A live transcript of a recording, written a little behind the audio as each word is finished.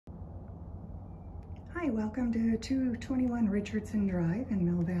Hi, welcome to 221 Richardson Drive in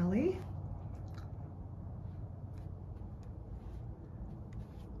Mill Valley.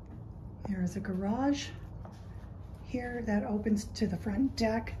 There's a garage here that opens to the front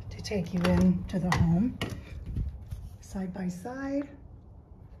deck to take you into the home. Side by side,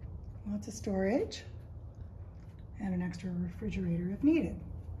 lots of storage, and an extra refrigerator if needed.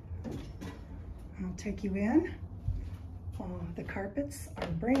 I'll take you in. The carpets are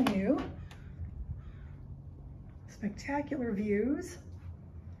brand new. Spectacular views.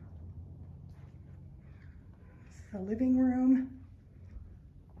 It's the living room.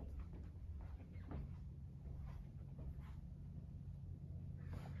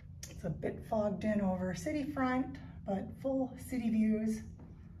 It's a bit fogged in over city front, but full city views.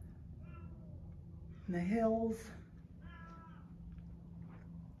 And the hills.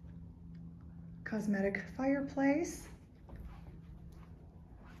 Cosmetic fireplace.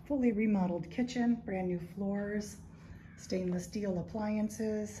 Fully remodeled kitchen, brand new floors, stainless steel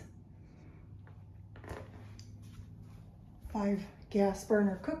appliances, 5 gas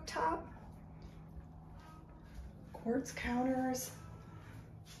burner cooktop, quartz counters,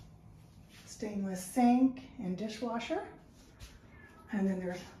 stainless sink and dishwasher. And then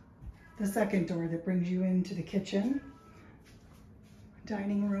there's the second door that brings you into the kitchen.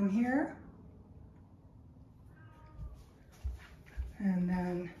 Dining room here. And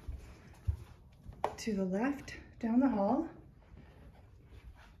then to the left, down the hall,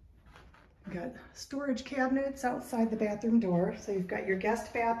 you've got storage cabinets outside the bathroom door. So you've got your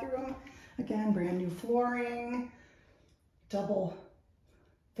guest bathroom, again, brand new flooring, double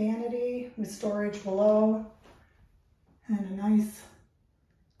vanity with storage below, and a nice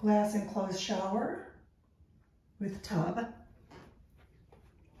glass enclosed shower with tub.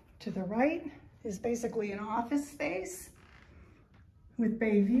 To the right is basically an office space with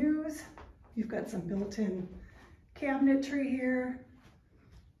bay views. You've got some built-in cabinetry here.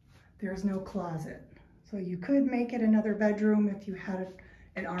 There's no closet. So you could make it another bedroom if you had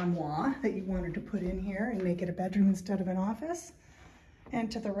an armoire that you wanted to put in here and make it a bedroom instead of an office. And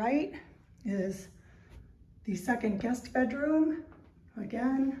to the right is the second guest bedroom,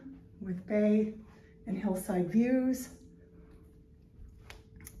 again, with bay and hillside views.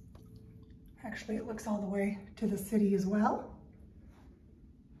 Actually, it looks all the way to the city as well.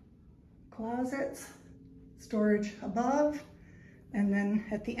 Closets, storage above, and then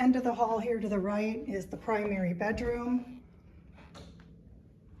at the end of the hall here to the right is the primary bedroom.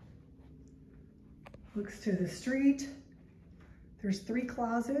 Looks to the street. There's 3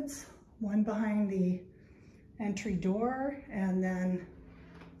 closets, one behind the entry door, and then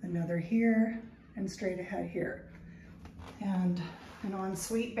another here, and straight ahead here. And an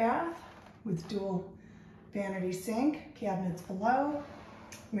ensuite bath with dual vanity sink, cabinets below,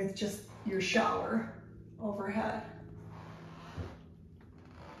 with just your shower overhead.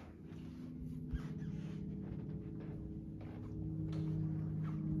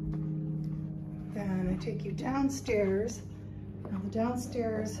 Then I take you downstairs. Now the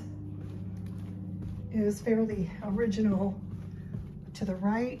downstairs is fairly original. To the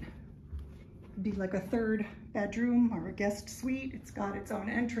right would be like a 3rd bedroom or a guest suite. It's got its own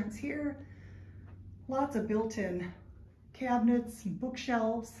entrance here. Lots of built-in cabinets and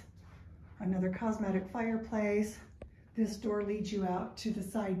bookshelves. Another cosmetic fireplace. This door leads you out to the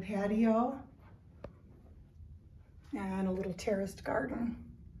side patio. And a little terraced garden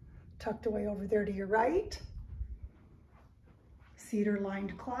tucked away over there to your right. Cedar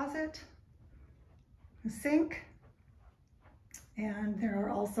lined closet, a sink, and there are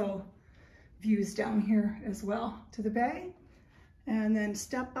also views down here as well to the bay. And then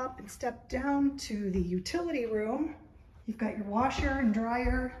step up and step down to the utility room. You've got your washer and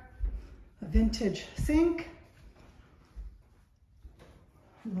dryer, a vintage sink,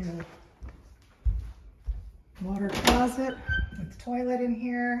 a little water closet with toilet in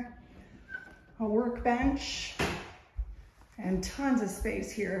here, a workbench, and tons of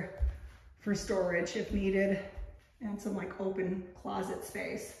space here for storage if needed, and some like open closet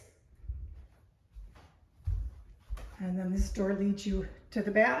space. And then this door leads you to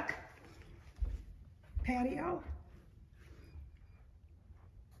the back patio.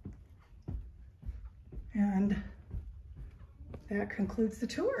 And that concludes the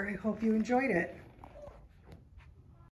tour. I hope you enjoyed it.